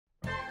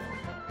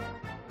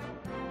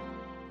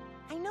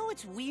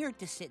it's weird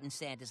to sit in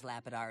Santa's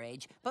lap at our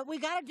age, but we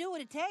gotta do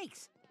what it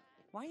takes.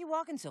 Why are you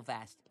walking so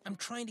fast? I'm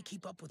trying to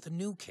keep up with the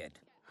new kid.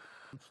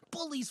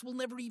 Bullies will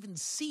never even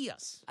see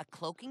us. A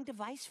cloaking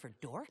device for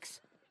dorks?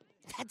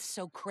 That's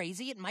so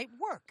crazy it might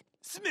work.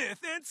 Smith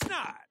and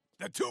Snot,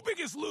 the two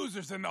biggest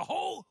losers in the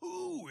whole.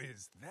 Who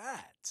is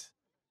that?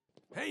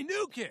 Hey,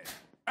 new kid,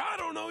 I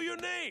don't know your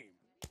name,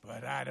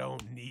 but I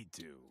don't need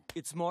to.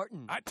 It's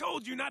Martin. I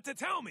told you not to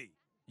tell me.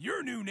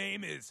 Your new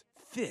name is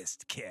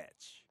Fist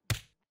Catch.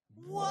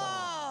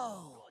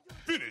 Whoa!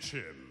 Finish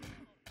him.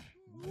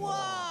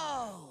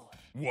 Whoa!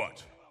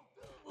 What?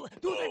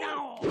 Do it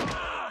now!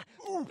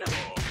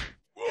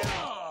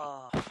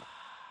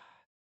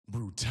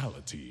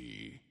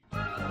 Brutality.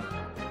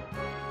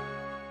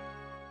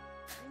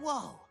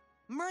 Whoa!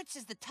 Mertz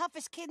is the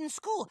toughest kid in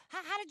school.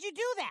 How did you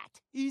do that?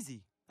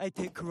 Easy. I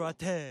take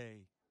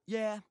karate.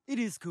 Yeah, it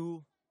is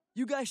cool.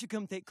 You guys should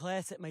come take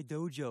class at my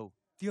dojo.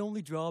 The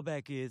only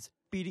drawback is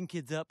beating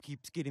kids up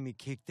keeps getting me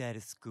kicked out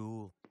of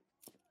school.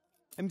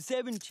 I'm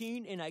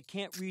 17 and I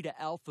can't read an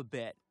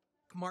alphabet.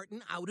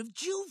 Martin out of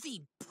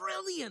juvie.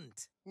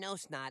 Brilliant. No,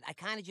 Snot. I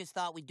kind of just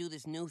thought we'd do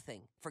this new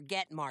thing.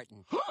 Forget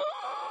Martin. Did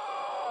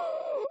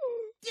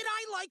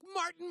I like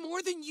Martin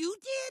more than you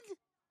did?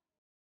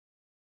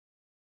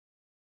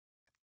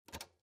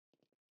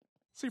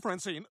 See,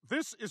 Francine,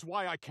 this is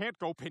why I can't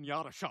go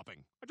piñata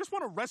shopping. I just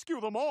want to rescue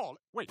them all.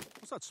 Wait,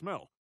 what's that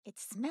smell? It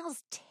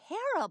smells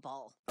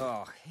terrible.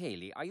 Oh,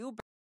 Haley, are you...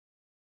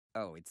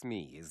 Oh, it's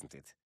me, isn't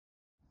it?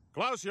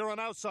 Klaus, you're an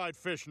outside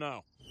fish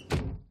now.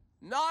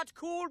 Not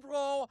cool,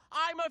 bro.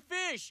 I'm a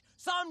fish.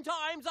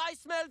 Sometimes I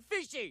smell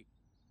fishy.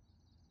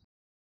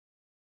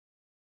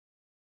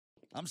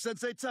 I'm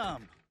Sensei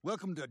Tom.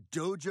 Welcome to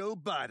Dojo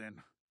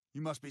Biden.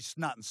 You must be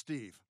Snot and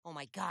Steve. Oh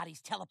my God,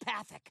 he's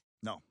telepathic.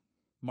 No.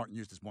 Martin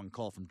used his one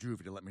call from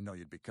Juvie to let me know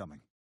you'd be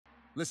coming.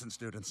 Listen,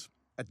 students.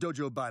 At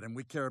Dojo Biden,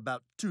 we care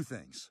about two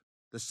things.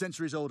 The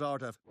centuries-old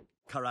art of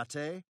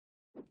karate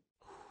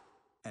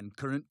and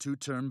current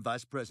two-term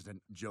Vice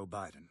President Joe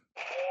Biden.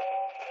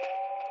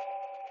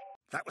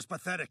 That was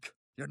pathetic.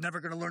 You're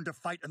never going to learn to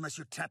fight unless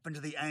you tap into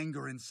the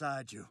anger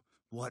inside you.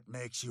 What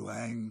makes you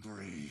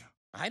angry?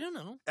 I don't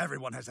know.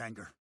 Everyone has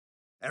anger.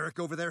 Eric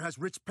over there has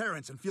rich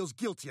parents and feels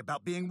guilty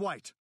about being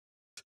white.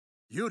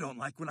 You don't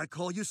like when I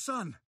call you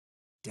son.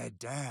 Dead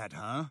dad,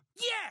 huh?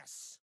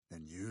 Yes!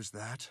 Then use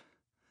that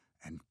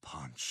and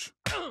punch.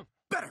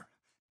 Better!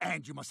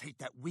 And you must hate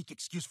that weak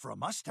excuse for a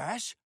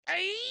mustache.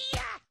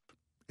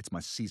 It's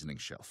my seasoning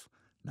shelf.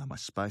 Now my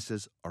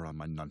spices are on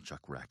my nunchuck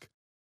rack.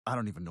 I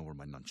don't even know where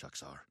my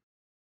nunchucks are.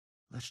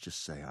 Let's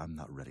just say I'm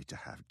not ready to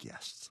have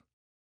guests.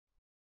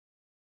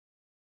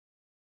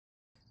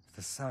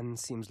 The sun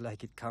seems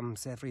like it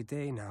comes every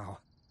day now.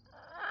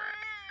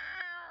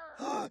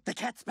 The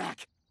cat's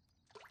back.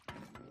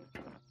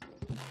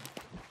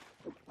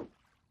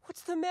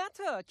 What's the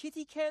matter?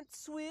 Kitty can't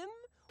swim?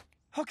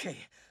 Okay,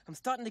 I'm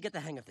starting to get the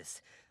hang of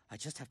this. I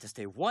just have to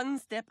stay one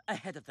step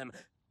ahead of them.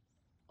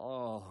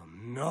 Oh,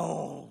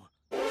 no.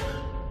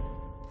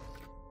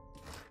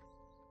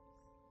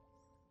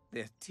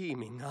 They're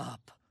teaming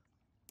up.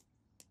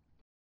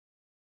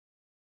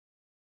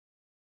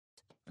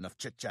 Enough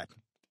chit-chat.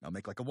 Now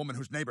make like a woman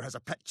whose neighbor has a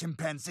pet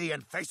chimpanzee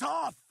and face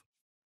off!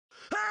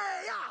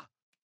 Hey-ya!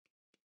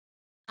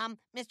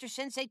 Mr.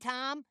 Sensei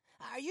Tom,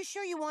 are you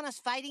sure you want us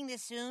fighting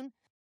this soon?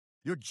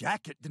 Your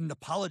jacket didn't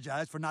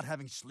apologize for not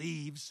having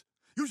sleeves.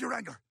 Use your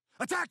anger.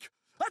 Attack!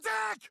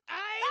 Attack!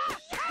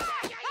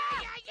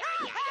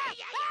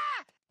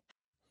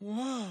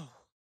 Whoa.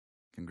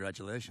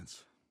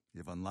 Congratulations.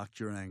 You've unlocked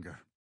your anger.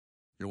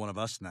 You're one of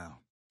us now.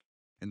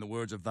 In the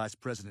words of Vice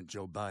President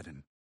Joe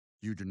Biden,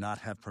 you do not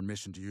have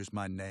permission to use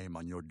my name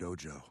on your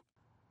dojo.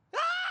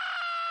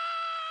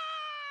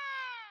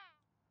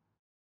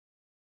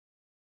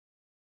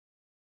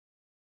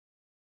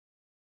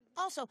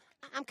 Also,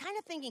 I'm kind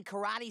of thinking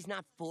karate's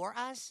not for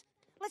us.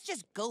 Let's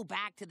just go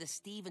back to the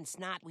Steve and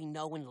Snot we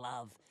know and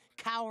love.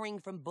 Cowering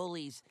from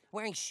bullies,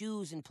 wearing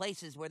shoes in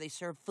places where they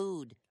serve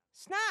food.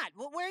 Snot,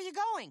 where are you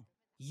going?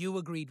 You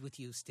agreed with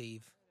you,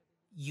 Steve.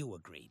 You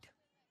agreed.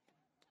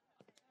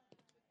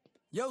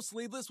 Yo,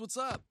 Sleeveless, what's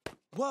up?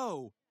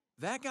 Whoa,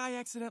 that guy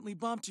accidentally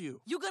bumped you.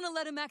 You gonna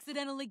let him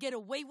accidentally get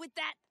away with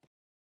that?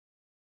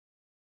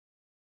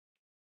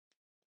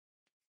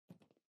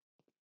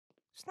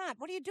 Snot,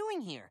 what are you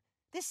doing here?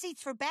 This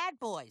seat's for bad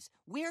boys.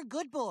 We're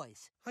good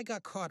boys. I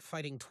got caught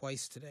fighting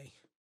twice today.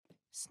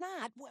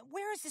 Snot,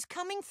 where is this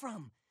coming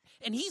from?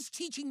 And he's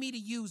teaching me to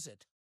use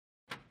it.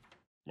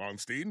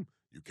 Longstein,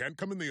 you can't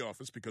come in the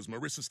office because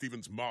Marissa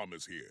Stevens' mom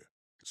is here.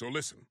 So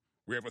listen,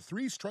 we have a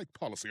 3-strike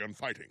policy on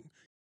fighting.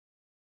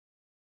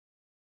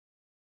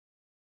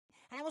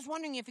 And I was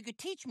wondering if you could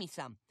teach me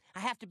some.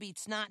 I have to beat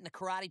Snot in a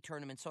karate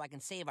tournament so I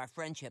can save our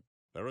friendship.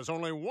 There is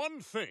only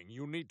one thing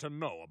you need to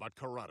know about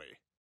karate.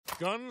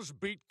 Guns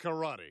beat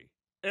karate.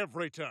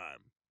 Every time.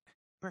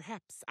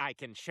 Perhaps I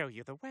can show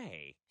you the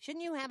way.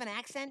 Shouldn't you have an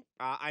accent?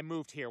 I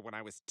moved here when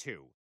I was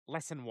 2.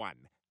 Lesson 1.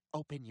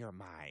 Open your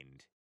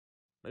mind.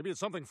 Maybe it's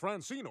something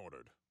Francine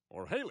ordered.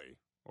 Or Haley.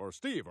 Or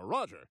Steve. Or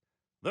Roger.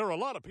 There are a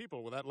lot of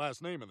people with that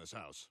last name in this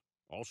house.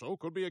 Also,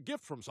 could be a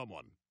gift from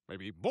someone.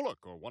 Maybe Bullock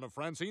or one of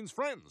Francine's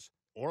friends.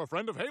 Or a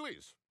friend of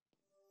Haley's.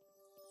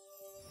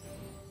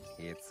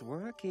 It's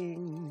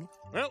working.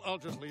 Well, I'll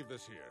just leave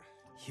this here.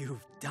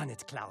 You've done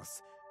it,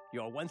 Klaus.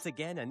 You're once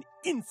again an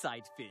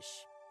inside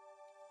fish.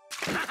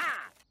 Ha-ha!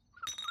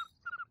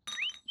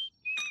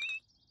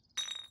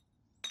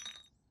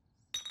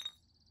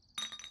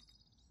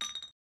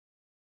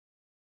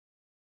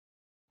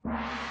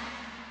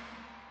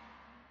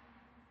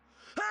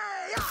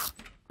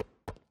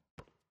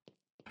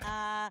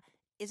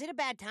 Is it a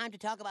bad time to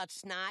talk about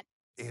snot?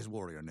 His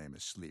warrior name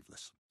is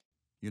Sleeveless.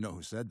 You know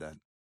who said that?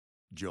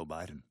 Joe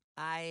Biden.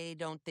 I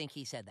don't think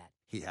he said that.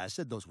 He has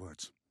said those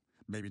words.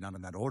 Maybe not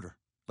in that order,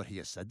 but he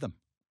has said them.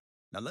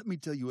 Now let me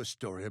tell you a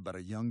story about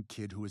a young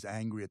kid who was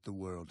angry at the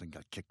world and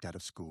got kicked out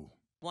of school.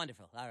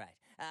 Wonderful. All right.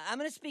 I'm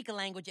going to speak a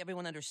language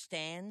everyone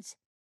understands.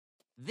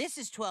 This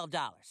is $12,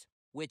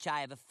 which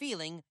I have a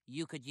feeling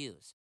you could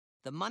use.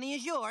 The money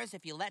is yours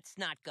if you let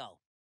snot go.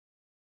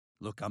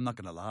 Look, I'm not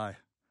going to lie.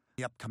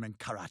 The upcoming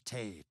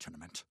karate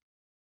tournament.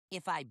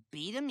 If I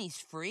beat him, he's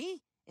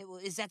free?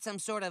 Is that some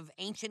sort of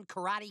ancient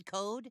karate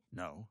code?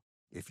 No.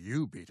 If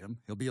you beat him,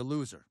 he'll be a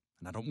loser,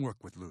 and I don't work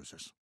with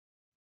losers.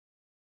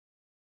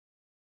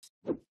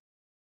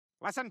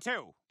 Lesson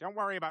 2. Don't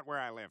worry about where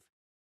I live.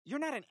 You're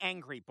not an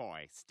angry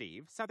boy,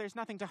 Steve, so there's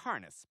nothing to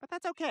harness. But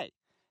that's okay,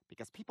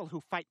 because people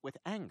who fight with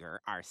anger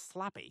are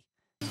sloppy.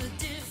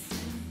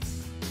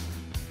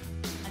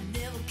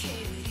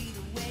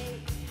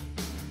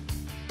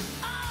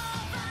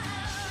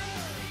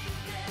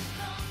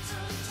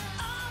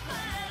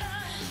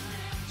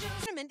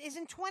 Is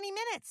in 20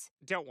 minutes.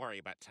 Don't worry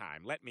about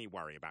time. Let me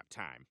worry about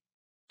time.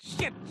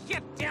 Shit,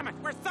 damn it.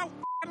 We're so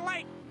f***ing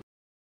late.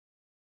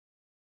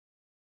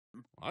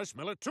 I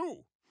smell it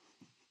too.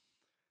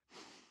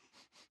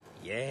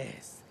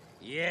 Yes.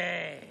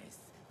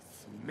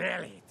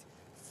 Smell it.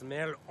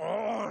 Smell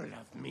all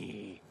of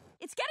me.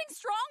 It's getting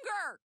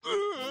stronger!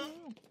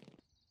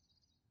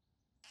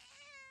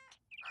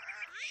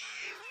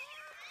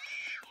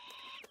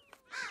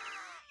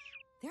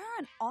 There are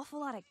an awful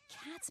lot of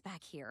cats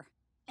back here.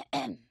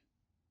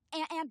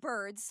 and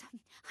birds.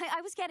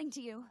 I was getting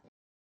to you.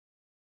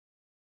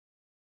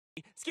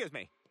 Excuse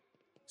me.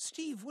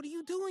 Steve, what are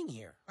you doing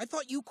here? I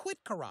thought you quit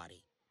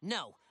karate.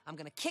 No, I'm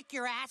gonna kick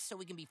your ass so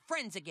we can be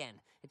friends again.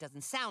 It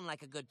doesn't sound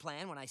like a good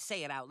plan when I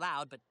say it out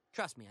loud, but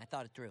trust me, I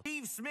thought it through.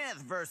 Steve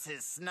Smith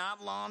versus Snot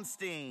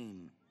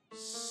Lonstein.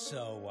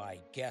 So I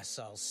guess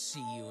I'll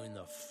see you in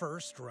the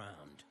first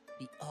round.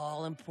 The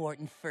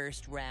all-important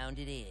first round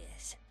it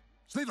is.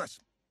 Sleeveless,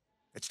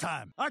 it's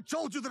time. I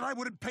told you that I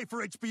wouldn't pay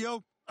for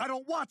HBO. I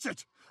don't watch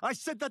it. I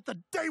said that the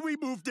day we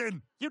moved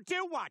in. You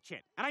do watch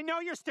it, and I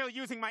know you're still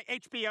using my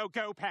HBO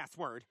Go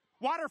password.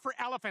 Water for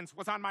Elephants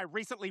was on my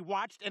recently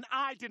watched, and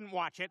I didn't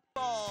watch it.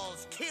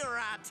 Ball's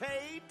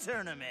Karate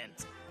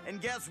Tournament.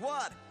 And guess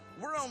what?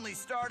 We're only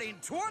starting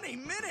 20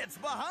 minutes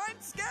behind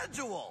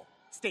schedule.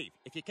 Steve,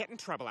 if you get in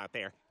trouble out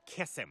there,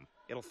 kiss him.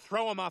 It'll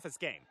throw him off his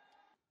game.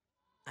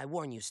 I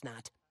warn you,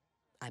 Snot.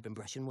 I've been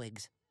brushing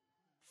wigs.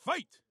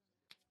 Fight!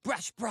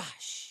 Brush,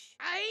 brush.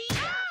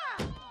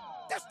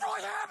 Destroy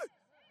him!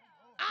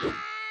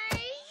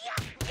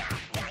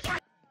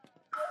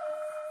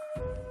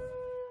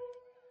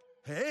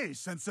 Hey,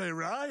 Sensei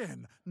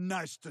Ryan.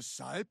 Nice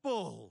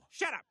disciple.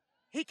 Shut up!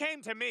 He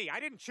came to me. I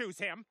didn't choose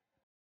him.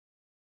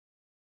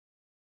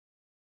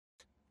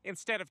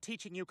 Instead of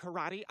teaching you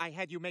karate, I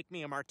had you make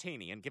me a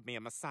martini and give me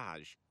a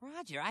massage.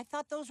 Roger, I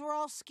thought those were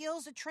all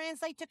skills that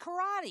translate to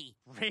karate.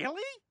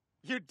 Really?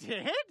 You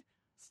did?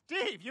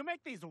 Steve, you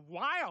make these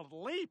wild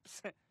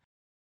leaps.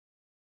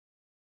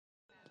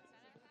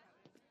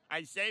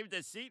 I saved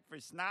a seat for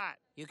Snot.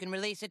 You can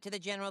release it to the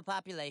general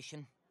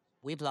population.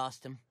 We've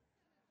lost him.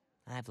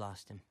 I've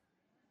lost him.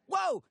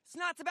 Whoa!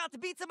 Snot's about to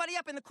beat somebody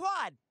up in the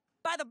quad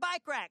by the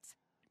bike racks.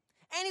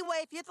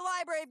 Anyway, if you hit the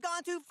library, you've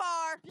gone too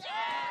far.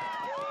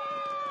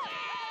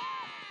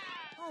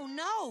 Oh,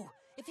 no.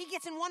 If he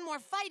gets in one more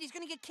fight, he's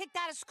going to get kicked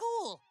out of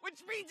school.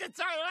 Which means it's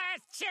our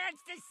last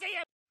chance to see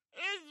him.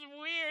 It's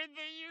weird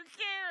that you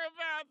care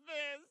about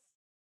this.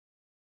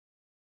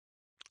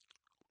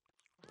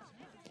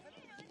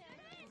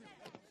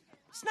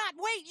 Snot,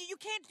 wait. You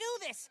can't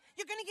do this.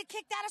 You're going to get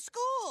kicked out of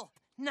school.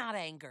 Not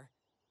anger.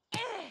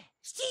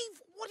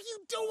 Steve, what are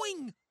you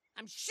doing?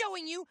 I'm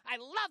showing you I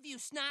love you,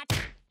 Snot.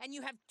 And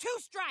you have 2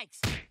 strikes.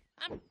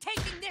 I'm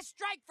taking this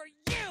strike for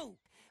you.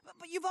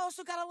 But you've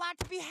also got a lot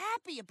to be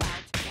happy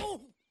about.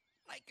 Oh,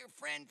 like your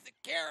friends that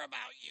care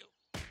about you.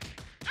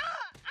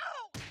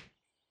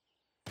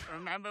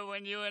 Remember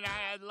when you and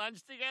I had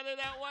lunch together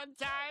that one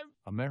time?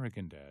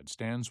 American Dad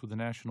stands with the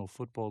National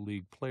Football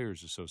League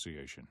Players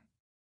Association.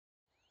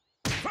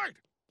 Fight!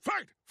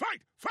 Fight!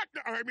 Fight! Fight!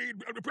 I mean,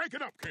 break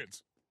it up,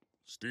 kids.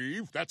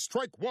 Steve, that's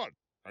strike 1,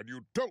 and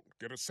you don't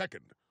get a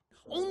second.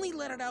 Only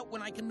let it out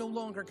when I can no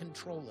longer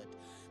control it.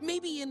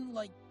 Maybe in,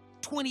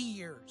 20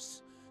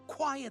 years.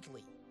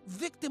 Quietly.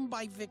 Victim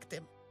by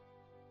victim.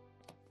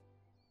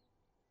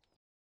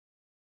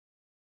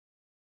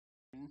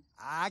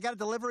 I got a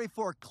delivery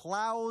for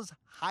Klaus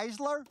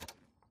Heisler.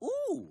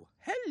 Ooh,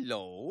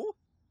 hello.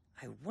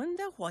 I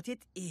wonder what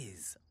it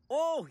is.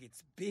 Oh,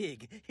 it's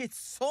big. It's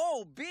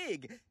so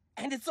big.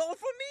 And it's all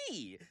for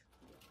me.